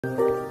Hey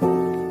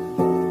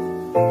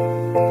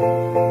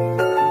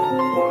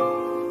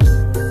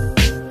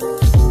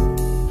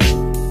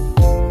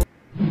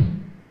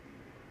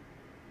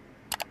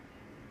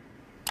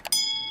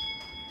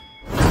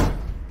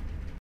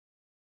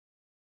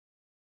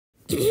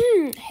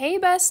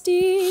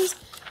besties,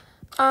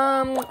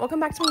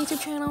 welcome back to my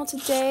YouTube channel.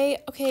 Today,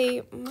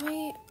 okay,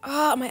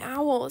 my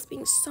owl is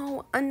being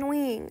so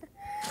annoying.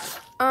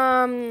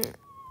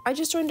 I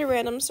just joined a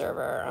random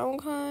server.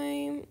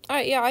 Okay,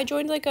 I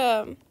joined like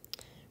a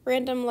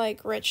random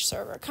like rich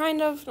server,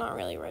 kind of, not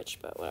really rich,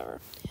 but whatever.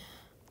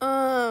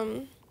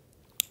 I'm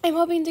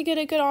hoping to get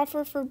a good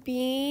offer for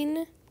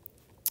Bean.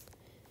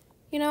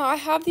 You know, I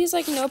have these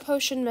like no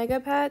potion mega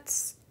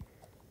pets,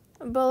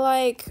 but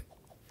like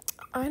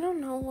I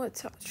don't know what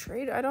to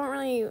trade. I don't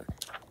really,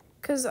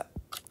 cause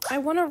I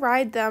want to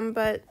ride them,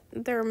 but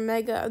they're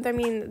mega. I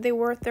mean, they're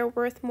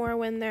worth more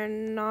when they're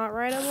not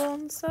rideable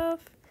and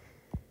stuff.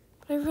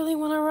 But I really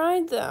want to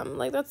ride them.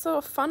 Like that's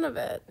the fun of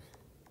it.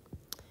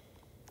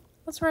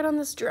 Let's ride on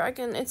this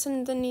dragon. It's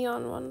in the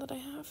neon one that I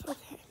have.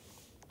 Okay.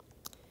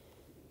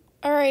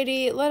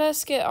 Alrighty, let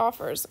us get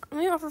offers. I'm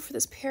gonna offer for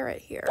this parrot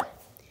here.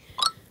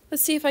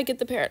 Let's see if I get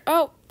the parrot.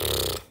 Oh,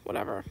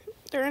 whatever.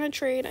 They're in a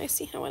trade. I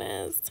see how it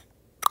is.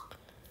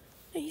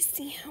 I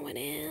see how it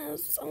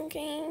is.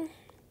 Okay.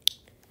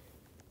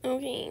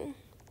 Okay.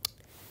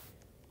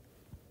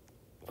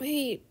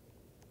 Wait.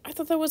 I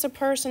thought that was a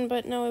person,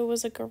 but no, it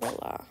was a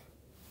gorilla.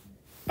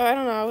 Oh, I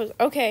don't know.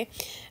 Okay.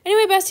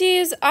 Anyway,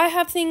 besties, I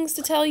have things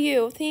to tell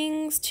you.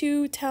 Actually,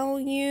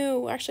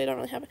 I don't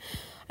really have it.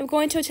 I'm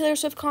going to a Taylor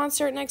Swift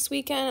concert next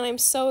weekend, and I'm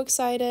so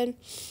excited.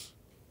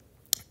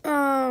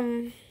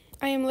 I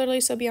am literally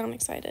so beyond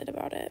excited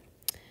about it.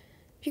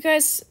 If you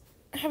guys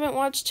haven't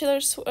watched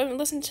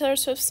listened to Taylor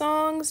Swift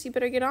songs, you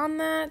better get on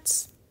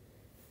that.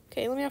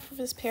 Okay, let me offer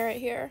this parrot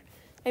here.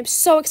 I'm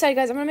so excited,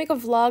 guys. I'm gonna make a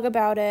vlog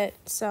about it,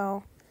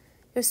 so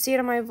you'll see it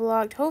on my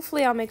vlog.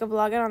 Hopefully I'll make a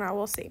vlog. I don't know,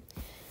 we'll see.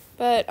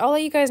 But I'll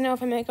let you guys know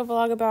if I make a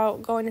vlog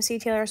about going to see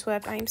Taylor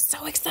Swift. I am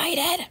so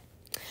excited.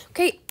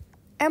 Okay,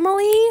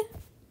 Emily,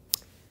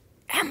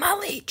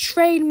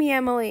 trade me,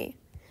 Emily.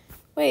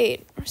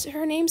 Wait,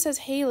 her name says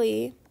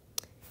Haley,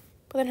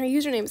 but then her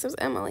username says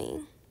Emily.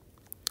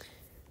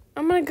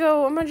 I'm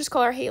gonna just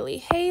call her Haley.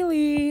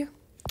 Haley.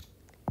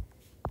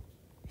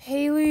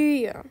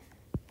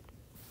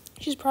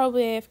 She's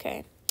probably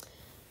AFK.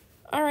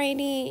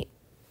 Alrighty.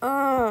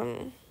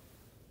 I'm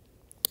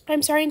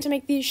starting to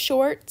make these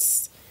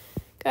shorts.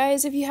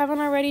 Guys, if you haven't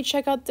already,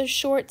 check out the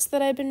shorts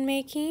that I've been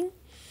making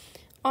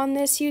on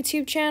this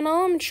YouTube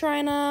channel. I'm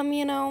trying to,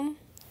 you know,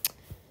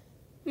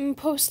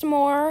 post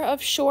more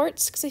of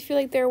shorts because I feel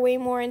like they're way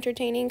more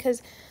entertaining,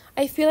 because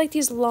I feel like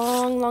these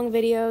long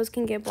videos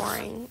can get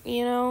boring,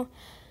 you know?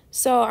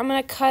 So I'm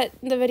going to cut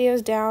the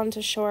videos down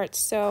to shorts.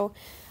 So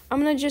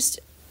I'm going to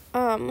just,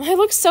 I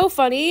look so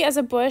funny as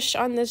a bush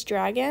on this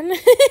dragon.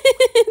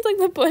 It's like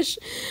the bush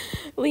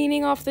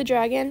leaning off the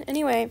dragon.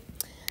 Anyway,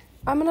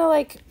 I'm going to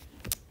like,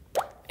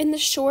 in the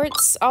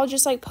shorts, I'll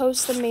just like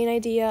post the main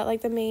idea,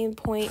 like the main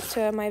point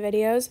to my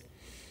videos.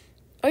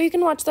 Or you can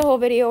watch the whole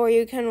video, or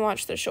you can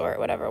watch the short,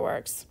 whatever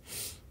works.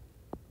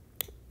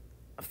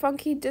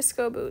 Funky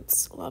disco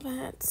boots. Love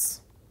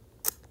it.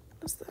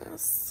 What's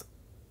this?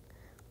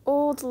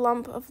 Old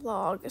lump of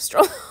log.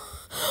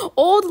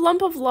 Old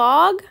lump of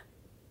log?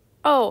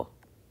 Oh.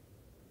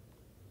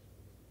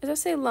 Does that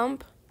say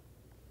lump?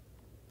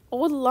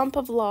 Old lump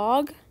of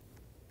log?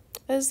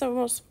 That is the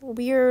most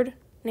weird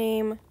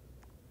name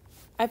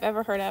I've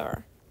ever heard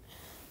ever.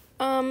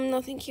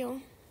 No thank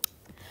you.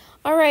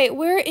 Alright,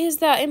 where is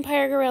that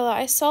Empire Gorilla?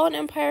 I saw an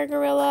Empire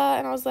Gorilla,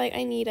 and I was like,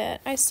 I need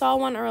it. I saw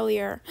one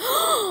earlier.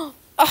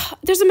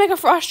 There's a Mega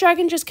Frost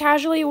Dragon just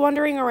casually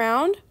wandering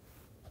around.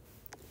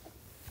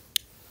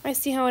 I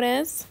see how it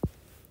is.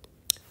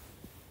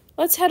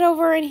 Let's head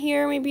over in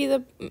here. Maybe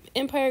the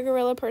Empire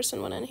Gorilla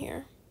person went in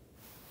here.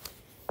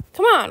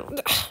 Come on.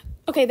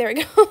 Okay, there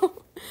we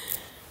go.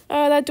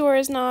 That door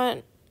is not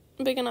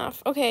big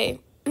enough. Okay.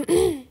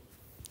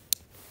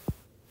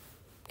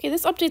 Okay,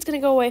 this update's gonna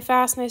go away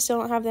fast, and I still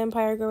don't have the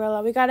Empire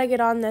Gorilla. We gotta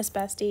get on this,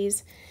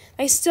 besties.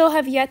 I still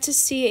have yet to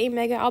see a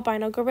Mega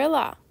Albino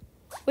Gorilla.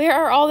 Where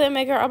are all the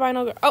Mega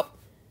Albino... Oh!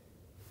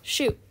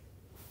 Shoot.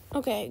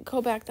 Okay, go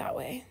back that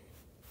way.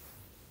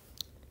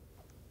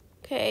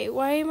 Okay,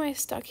 why am I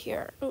stuck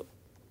here? Oh.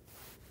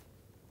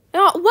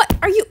 No, what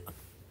are you...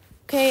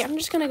 Okay, I'm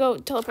just gonna go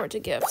teleport to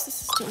gifts.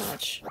 This is too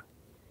much.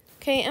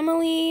 Okay,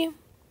 Emily,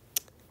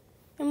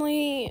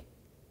 you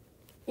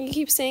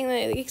keep saying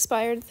the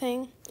expired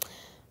thing.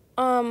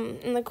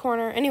 In the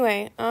corner.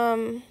 Anyway,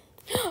 a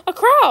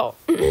crow!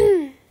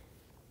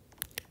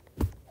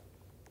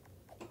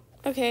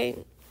 Okay,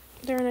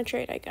 they're in a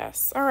trade, I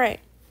guess.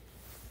 Alright.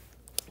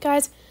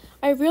 Guys,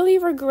 I really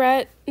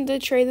regret the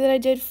trade that I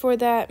did for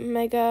that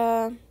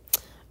mega...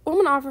 Oh, I'm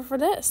gonna offer for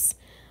this.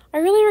 I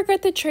really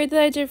regret the trade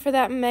that I did for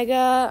that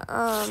mega,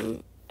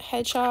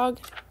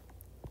 hedgehog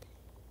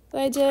that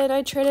I did.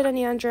 I traded a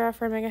neon giraffe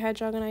for a mega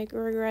hedgehog, and I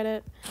regret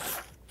it.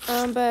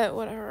 But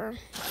whatever.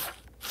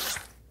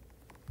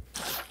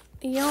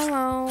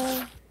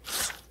 YOLO.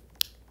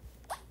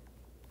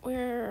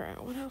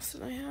 else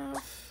did I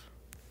have?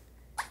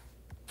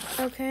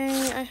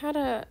 Okay, I had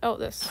a... Oh,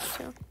 this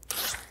too.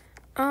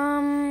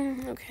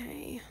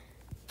 Okay.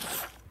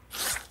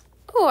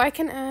 Oh, I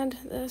can add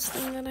this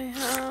thing that I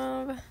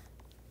have.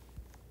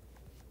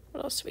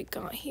 What else do we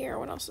got here?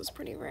 What else is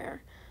pretty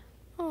rare?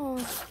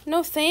 Oh,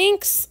 no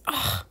thanks.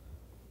 Ugh.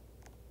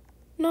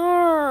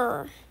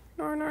 No.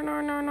 No, no, no,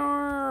 no,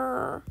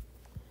 no.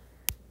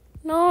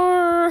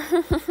 No.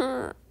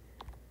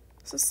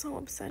 This is so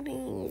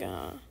upsetting.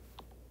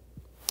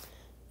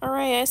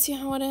 Alright, I see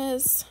how it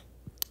is.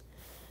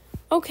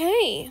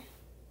 Okay.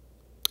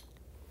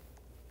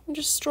 I'm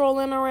just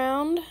strolling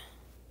around.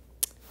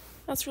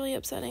 That's really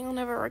upsetting. I'll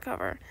never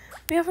recover.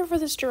 We offer for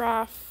this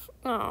giraffe.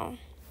 Oh.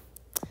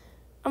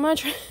 I'm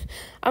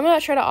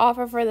gonna try to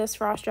offer for this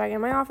frost dragon.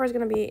 My offer is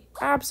gonna be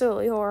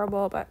absolutely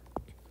horrible, but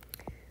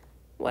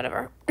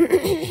whatever.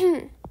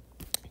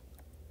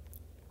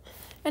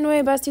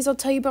 Anyway, besties, I'll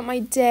tell you about my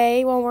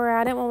day while we're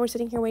at it, while we're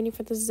sitting here waiting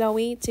for the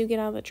Zoe to get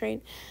out of the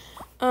train.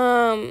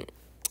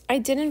 I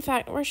did, in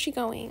fact... Where's she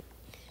going?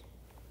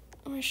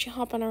 Where's she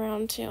hopping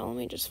around to? Let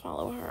me just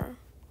follow her.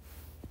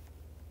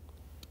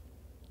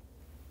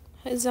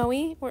 Hey,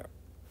 Zoe? Where?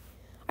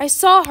 I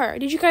saw her.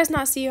 Did you guys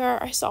not see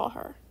her? I saw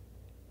her.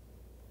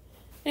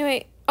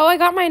 Anyway. Oh, I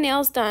got my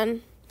nails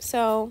done.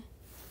 So...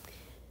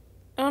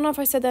 I don't know if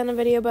I said that in a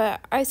video,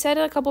 but I said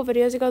a couple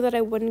videos ago that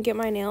I wouldn't get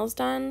my nails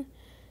done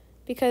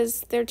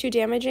because they're too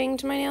damaging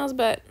to my nails,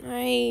 but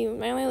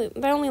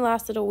that only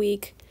lasted a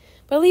week.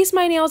 But at least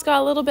my nails got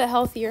a little bit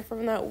healthier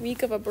from that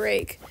week of a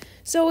break.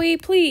 Zoe,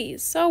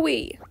 please.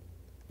 Zoe.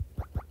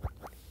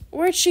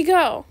 Where'd she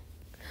go?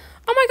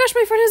 Oh my gosh,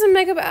 my friend has a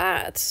mega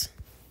bat.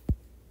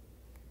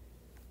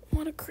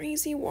 What a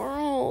crazy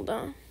world.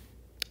 I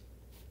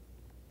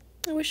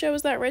wish I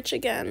was that rich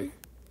again.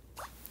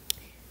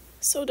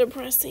 So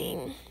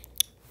depressing.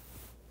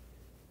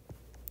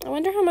 I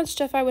wonder how much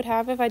stuff I would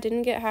have if I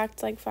didn't get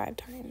hacked like 5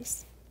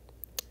 times.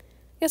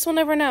 Guess we'll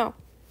never know.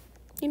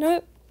 You know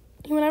what?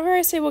 Whenever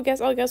I say I'll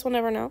guess we'll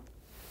never know,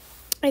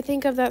 I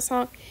think of that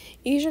song.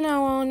 You should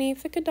know only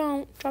if it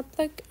don't drop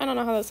like... I don't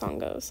know how that song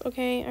goes,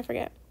 okay? I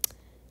forget.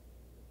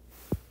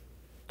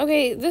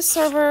 Okay, this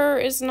server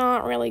is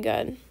not really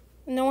good.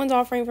 No one's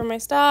offering for my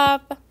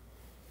stuff.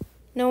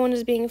 No one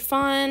is being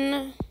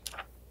fun.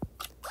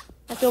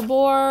 I feel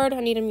bored.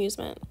 I need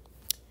amusement.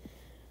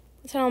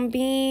 Let's head on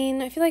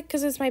Bean. I feel like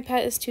because it's my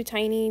pet is too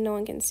tiny, no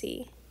one can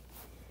see.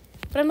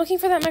 But I'm looking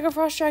for that Mega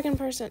Frost Dragon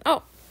person.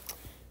 Oh,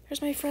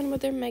 there's my friend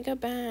with their Mega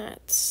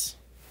Bats.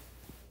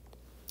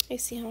 I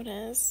see how it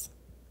is.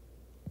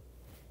 I'm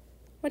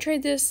gonna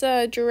trade this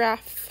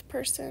giraffe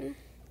person.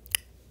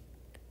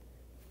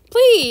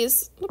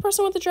 Please, the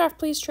person with the giraffe,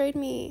 please trade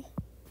me.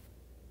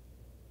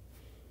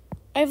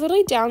 I've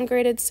literally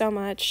downgraded so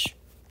much.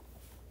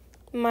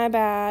 My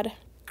bad.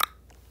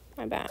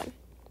 My bad.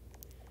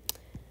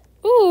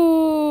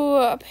 Ooh,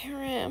 a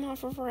parrot. I'm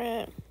offering for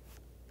it.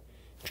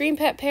 Dream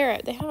pet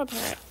parrot. They have a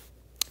parrot.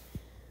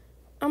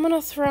 I'm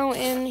gonna throw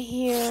in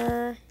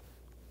here.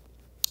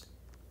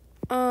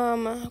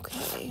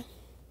 Okay.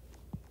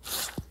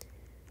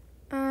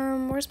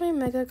 Where's my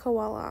mega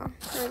koala?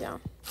 There we go.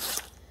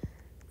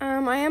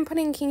 I am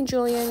putting King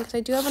Julian because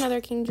I do have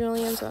another King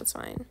Julian, so that's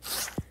fine.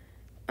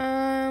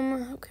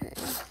 Okay.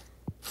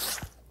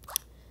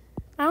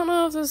 I don't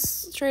know if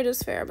this trade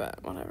is fair,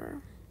 but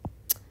whatever.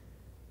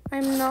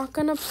 I'm not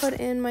gonna put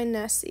in my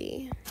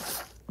Nessie.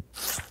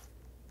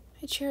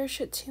 I cherish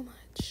it too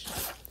much.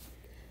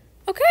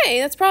 Okay,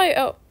 that's probably...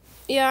 Oh,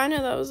 yeah, I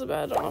know that was a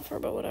bad offer,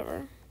 but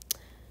whatever.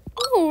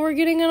 Oh, we're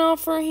getting an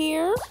offer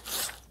here.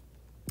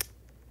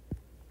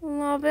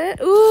 Love it.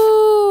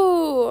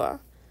 Ooh!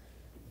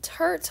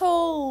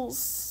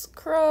 Turtles.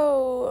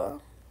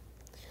 Crow.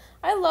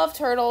 I love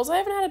turtles. I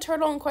haven't had a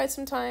turtle in quite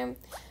some time.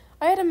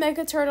 I had a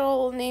mega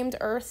turtle named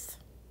Earth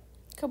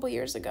a couple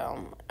years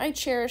ago. I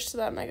cherished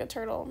that mega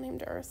turtle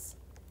named Earth.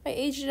 I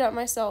aged it up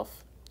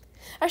myself.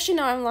 Actually,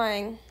 no, I'm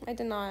lying. I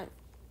did not.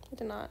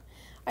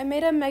 I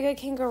made a mega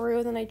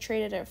kangaroo, then I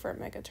traded it for a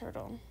mega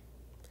turtle.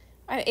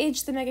 I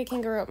aged the mega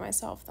kangaroo up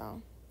myself,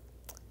 though.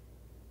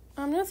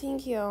 No,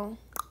 thank you.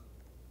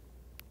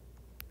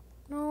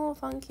 No,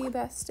 thank you,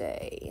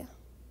 bestie.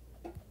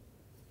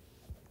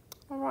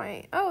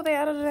 Alright. Oh, they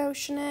added an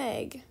ocean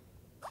egg.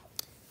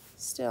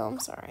 Still, I'm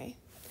sorry.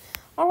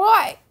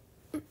 Alright.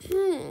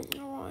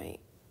 Alright.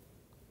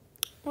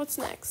 What's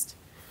next?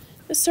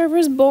 The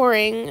server's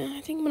boring.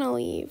 I think I'm gonna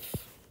leave.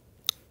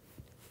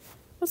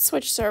 Let's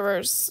switch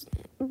servers.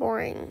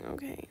 Boring.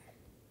 Okay.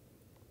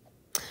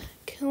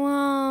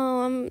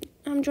 Cool.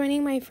 I'm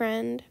joining my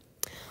friend.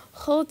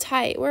 Hold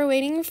tight. We're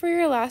waiting for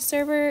your last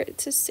server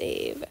to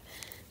save.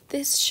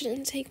 This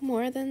shouldn't take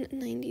more than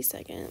 90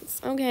 seconds.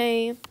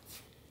 Okay.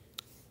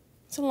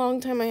 It's a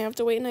long time I have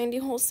to wait 90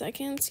 whole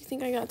seconds. You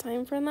think I got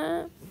time for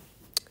that?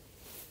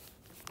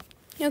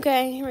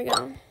 Okay, here we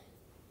go.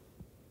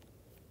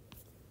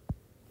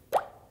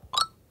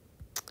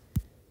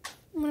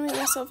 I'm gonna make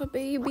myself a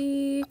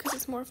baby because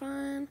it's more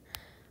fun.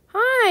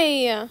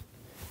 Hi!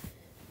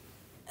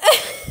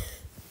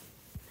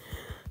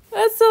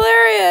 That's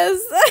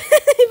hilarious.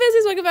 Hey,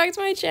 besties, welcome back to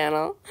my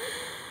channel.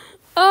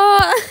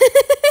 That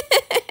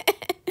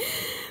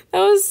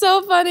was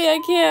so funny. I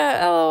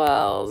can't.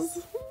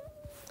 LOLs.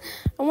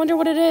 I wonder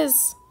what it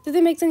is. Did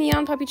they make the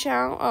neon puppy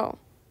chow? Oh.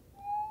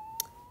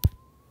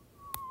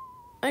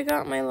 I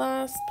got my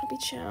last puppy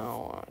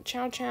chow.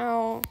 Chow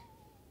chow.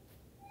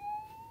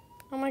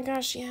 Oh my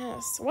gosh,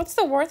 yes. What's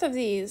the worth of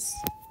these?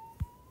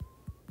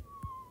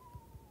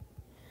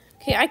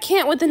 Okay, I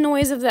can't with the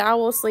noise of the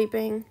owl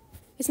sleeping.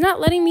 It's not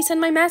letting me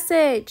send my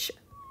message.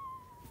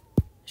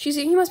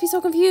 He must be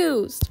so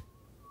confused.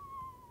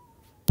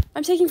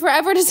 I'm taking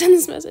forever to send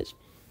this message.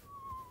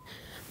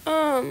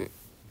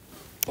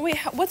 Wait,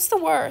 what's the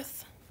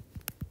worth?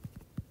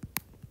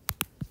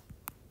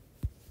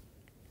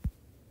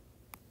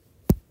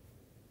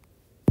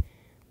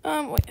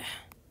 Wait.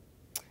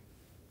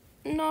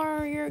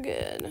 No, you're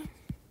good.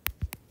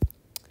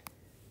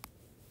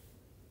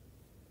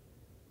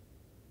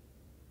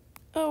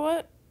 Oh,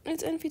 what?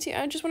 It's NPT.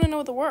 I just want to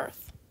know the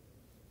worth.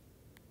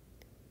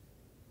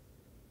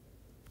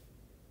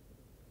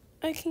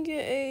 I can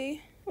get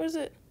a... What is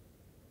it?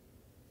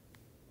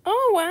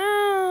 Oh,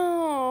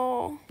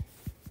 wow.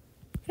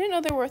 I didn't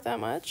know they were worth that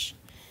much.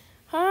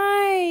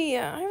 Hi.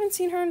 I haven't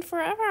seen her in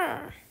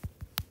forever.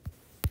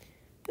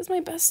 This is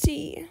my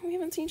bestie. We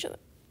haven't seen each other.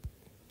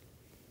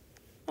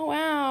 Oh,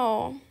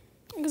 wow.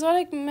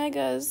 Exotic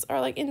megas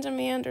are like in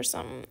demand or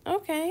something.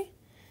 Okay.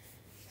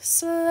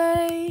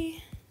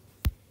 Slay.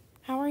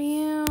 How are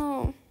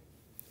you?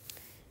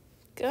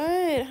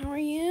 Good. How are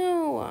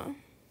you?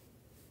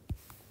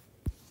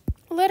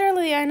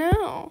 Literally, I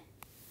know.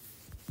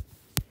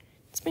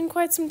 It's been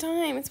quite some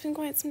time. It's been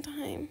quite some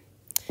time.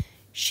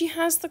 She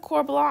has the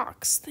core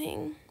blocks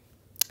thing.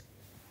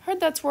 Heard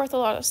that's worth a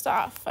lot of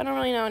stuff. I don't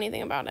really know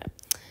anything about it.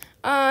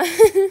 Alright,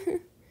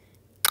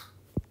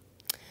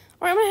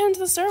 I'm gonna head into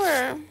the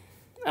server.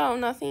 Oh,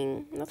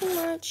 nothing. Nothing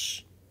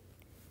much.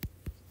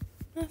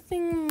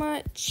 Nothing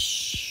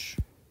much.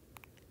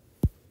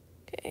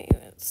 Okay,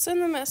 let's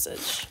send the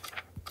message.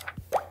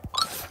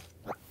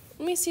 Let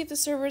me see if the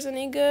server's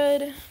any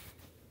good.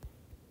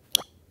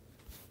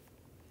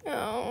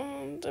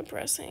 Oh,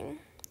 depressing.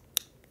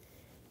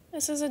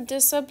 This is a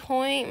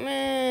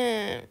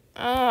disappointment.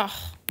 Ugh.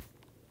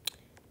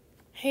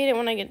 Hate it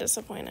when I get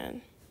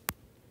disappointed.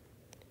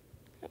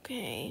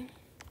 Okay.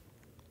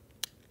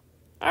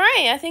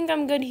 Alright, I think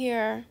I'm good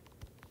here.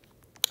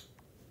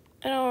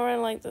 I don't really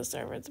like this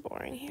server. It's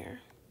boring here.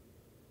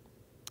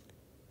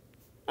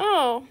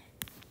 Oh.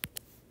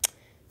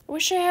 I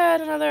wish I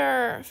had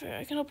another...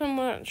 I can open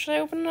one. Should I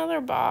open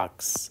another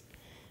box?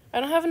 I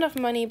don't have enough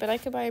money, but I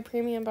could buy a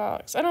premium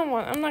box. I'm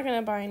not going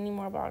to buy any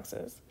more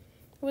boxes.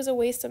 It was a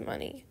waste of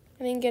money.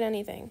 I didn't get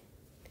anything.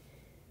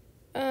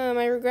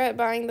 I regret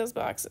buying those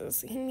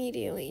boxes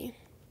immediately.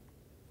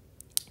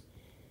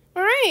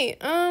 Alright,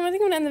 I think I'm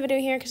going to end the video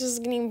here because this is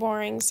getting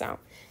boring, so...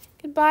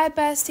 Goodbye,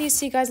 besties.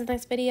 See you guys in the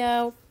next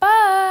video.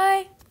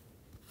 Bye!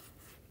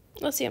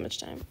 Let's see how much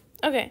time.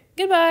 Okay,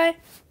 goodbye!